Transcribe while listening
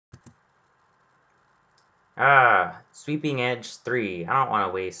Sweeping Edge 3. I don't want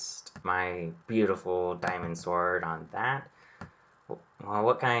to waste my beautiful diamond sword on that. Well,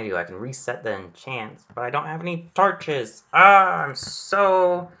 what can I do? I can reset the enchants, but I don't have any torches. I'm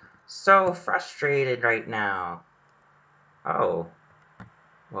so frustrated right now. Oh,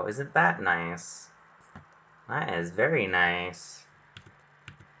 well, isn't that nice? That is very nice.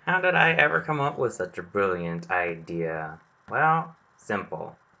 How did I ever come up with such a brilliant idea? Well,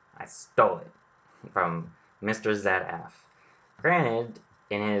 simple. I stole it from Mr. Zedaph. Granted,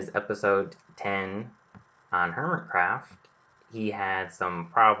 in his episode 10 on Hermitcraft, he had some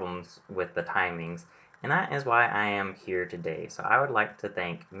problems with the timings, and that is why I am here today. So I would like to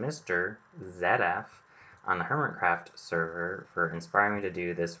thank Mr. Zedaph on the Hermitcraft server for inspiring me to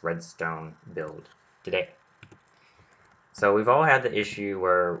do this redstone build today. So we've all had the issue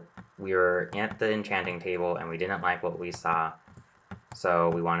where we were at the enchanting table and we didn't like what we saw, so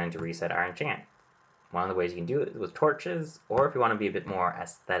we wanted to reset our enchant. One of the ways you can do it is with torches, or if you want to be a bit more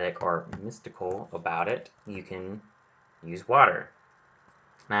aesthetic or mystical about it, you can use water.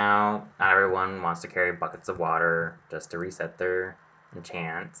 Now, not everyone wants to carry buckets of water just to reset their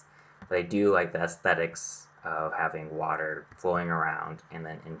enchants, but they do like the aesthetics of having water flowing around and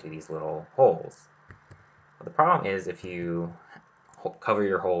then into these little holes. But the problem is if you cover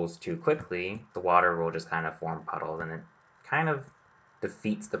your holes too quickly, the water will just kind of form puddles, and it kind of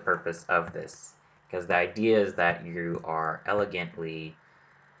defeats the purpose of this. Because the idea is that you are elegantly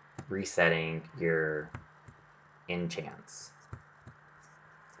resetting your enchants.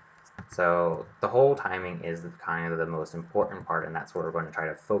 So the whole timing is kind of the most important part, and that's what we're going to try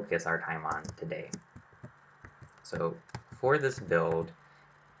to focus our time on today. So for this build,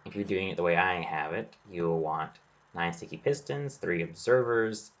 if you're doing it the way I have it, you'll want 9 sticky pistons, 3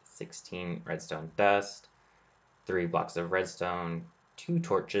 observers, 16 redstone dust, 3 blocks of redstone, 2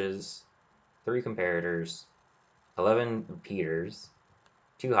 torches, 3 comparators, 11 repeaters,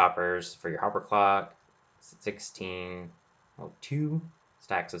 2 hoppers for your hopper clock, 2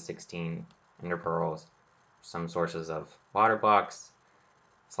 stacks of 16 ender pearls, some sources of water blocks,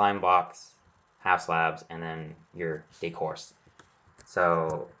 slime blocks, half slabs, and then your decor.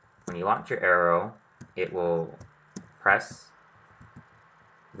 So when you launch your arrow, it will press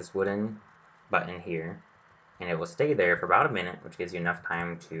this wooden button here, and it will stay there for about a minute, which gives you enough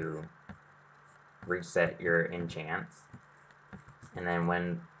time to reset your enchants. And then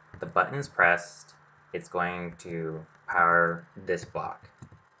when the button is pressed, it's going to power this block.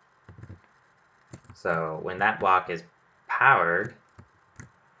 So when that block is powered,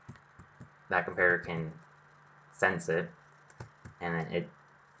 that comparator can sense it, and then it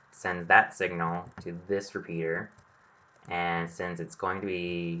sends that signal to this repeater. And since it's going to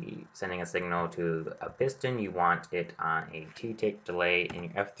be sending a signal to a piston, you want it on a 2-tick delay in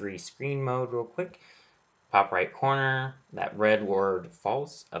your F3 screen mode real quick. Top right corner, that red word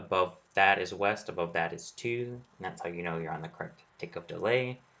false, above that is west, above that is 2, and that's how you know you're on the correct tick of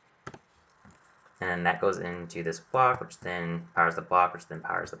delay. And that goes into this block, which then powers the block, which then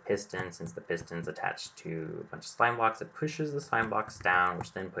powers the piston. Since the piston's attached to a bunch of slime blocks, it pushes the slime blocks down,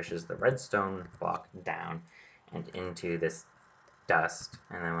 which then pushes the redstone block down and into this dust.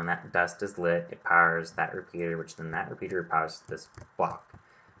 And then when that dust is lit, it powers that repeater, which then that repeater powers this block,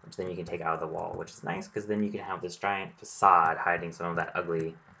 which then you can take out of the wall, which is nice because then you can have this giant facade hiding some of that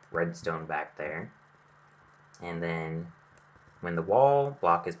ugly redstone back there. And then when the wall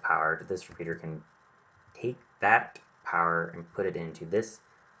block is powered, this repeater can take that power and put it into this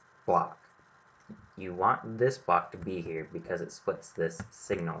block. You want this block to be here because it splits this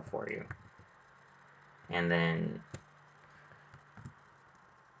signal for you. And then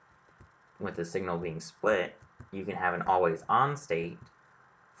with the signal being split, you can have an always on state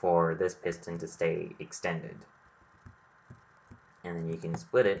for this piston to stay extended. And then you can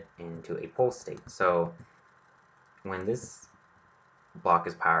split it into a pulse state. So when this block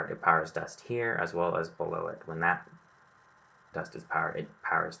is powered, it powers dust here as well as below it. When that dust is powered, it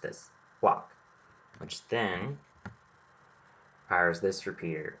powers this block, which then powers this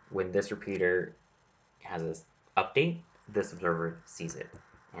repeater. When this repeater has this update, this observer sees it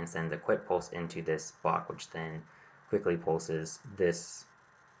and sends a quick pulse into this block, which then quickly pulses this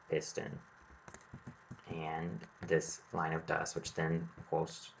piston and this line of dust, which then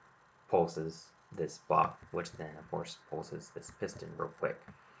pulses this block, which then of course pulses this piston real quick.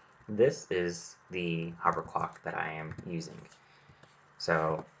 This is the hopper clock that I am using.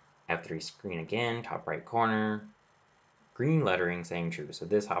 So F3 screen again, top right corner, green lettering saying true. So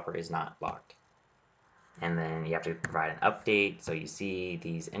this hopper is not locked. And then you have to provide an update. So you see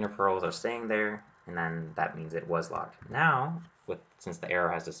these inner pearls are staying there, and then that means it was locked. Now, since the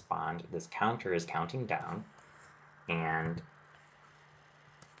arrow has just spawned, this counter is counting down, and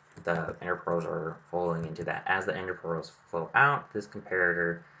the ender pearls are flowing into that. As the ender pearls flow out, this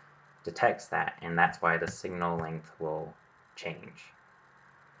comparator detects that, and that's why the signal length will change.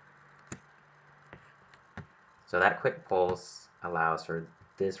 So that quick pulse allows for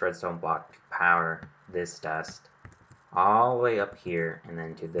this redstone block to power this dust all the way up here and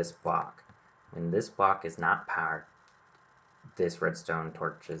then to this block. When this block is not powered, this redstone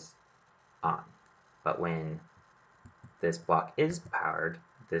torch is on. But when this block is powered,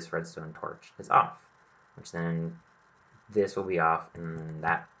 this redstone torch is off, which then this will be off and then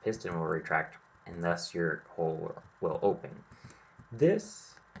that piston will retract and thus your hole will open.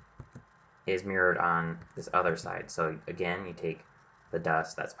 This is mirrored on this other side. So again, you take the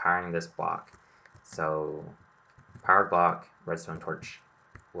dust that's powering this block. So powered block, redstone torch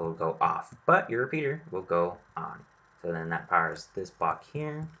will go off, but your repeater will go on. So then that powers this block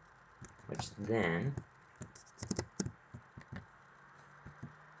here, which then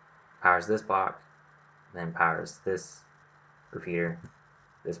powers this block, then powers this repeater.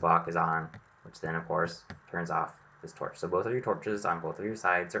 This block is on, which then of course turns off this torch. So both of your torches on both of your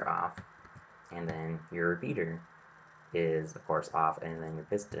sides are off, and then your repeater is of course off, and then your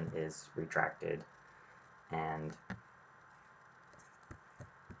piston is retracted. And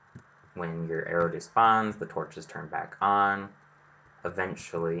when your arrow despawns, the torches turn back on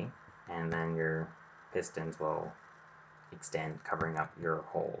eventually, and then your pistons will extend, covering up your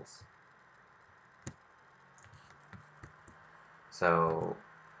holes. So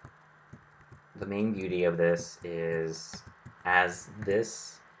the main beauty of this is as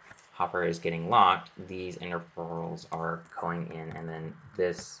this hopper is getting locked, these ender pearls are going in, and then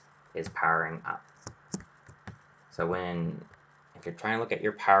this is powering up. So if you're trying to look at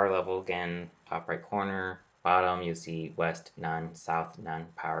your power level, again, top right corner, bottom, you see west none, south none,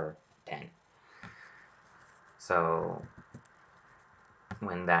 power 10. So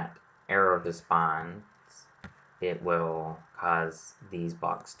when that arrow despawns, it will cause these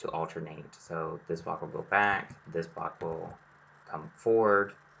blocks to alternate. So this block will go back, this block will come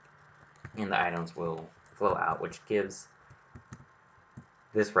forward, and the items will flow out, which gives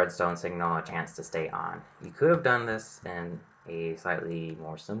this redstone signal a chance to stay on. You could have done this in a slightly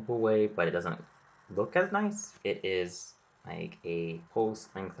more simple way, but it doesn't look as nice. It is like a pulse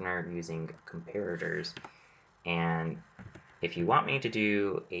lengthener using comparators, and if you want me to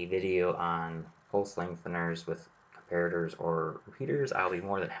do a video on pulse lengtheners with comparators or repeaters, I'll be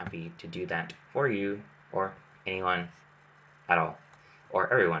more than happy to do that for you, or anyone at all,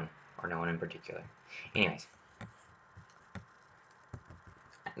 or everyone, or no one in particular. Anyways,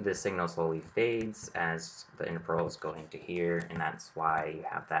 this signal slowly fades as the ender pearl is going to here, and that's why you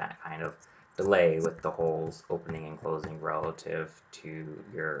have that kind of delay with the holes opening and closing relative to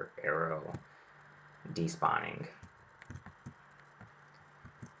your arrow despawning.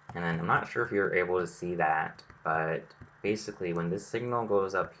 And then I'm not sure if you're able to see that, but basically when this signal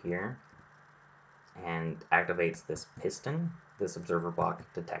goes up here and activates this piston, this observer block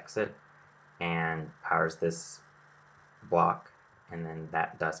detects it and powers this block, and then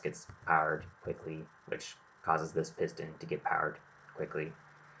that dust gets powered quickly, which causes this piston to get powered quickly,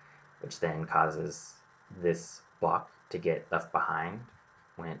 which then causes this block to get left behind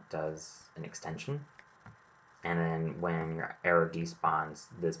when it does an extension. And then when your arrow despawns,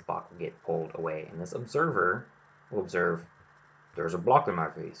 this block will get pulled away, and this observer will observe, there's a block in my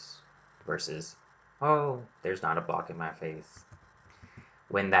face, versus, oh, there's not a block in my face.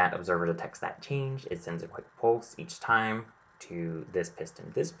 When that observer detects that change, it sends a quick pulse each time to this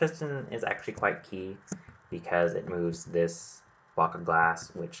piston. This piston is actually quite key because it moves this block of glass,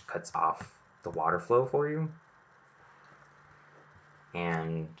 which cuts off the water flow for you.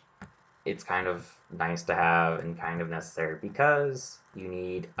 And it's kind of nice to have and kind of necessary because you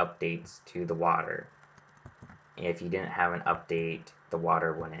need updates to the water. If you didn't have an update, the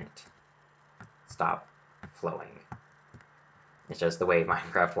water wouldn't stop flowing. It's just the way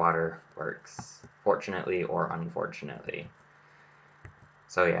Minecraft water works, fortunately or unfortunately.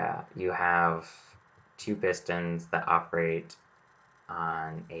 So yeah, you have two pistons that operate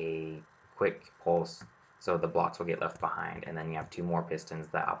on a quick pulse, so the blocks will get left behind, and then you have two more pistons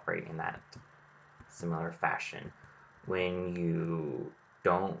that operate in that similar fashion. When you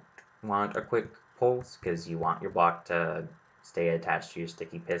don't want a quick pulse because you want your block to stay attached to your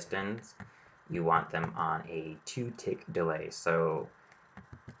sticky pistons, you want them on a 2-tick delay. So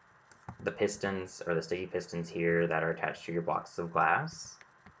the pistons, or the sticky pistons here that are attached to your blocks of glass,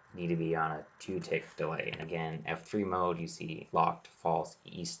 need to be on a 2-tick delay. And again, F3 mode, you see locked, false,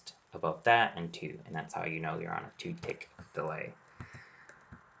 east above that, and 2, and that's how you know you're on a 2-tick delay.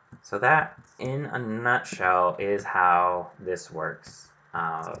 So that, in a nutshell, is how this works.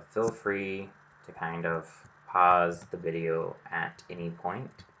 Feel free to kind of pause the video at any point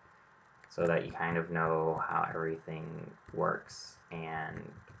so that you kind of know how everything works and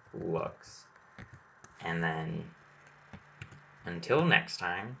looks. And then, until next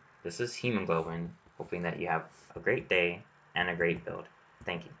time, this is Hemoglobin, hoping that you have a great day and a great build.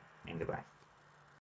 Thank you, and goodbye.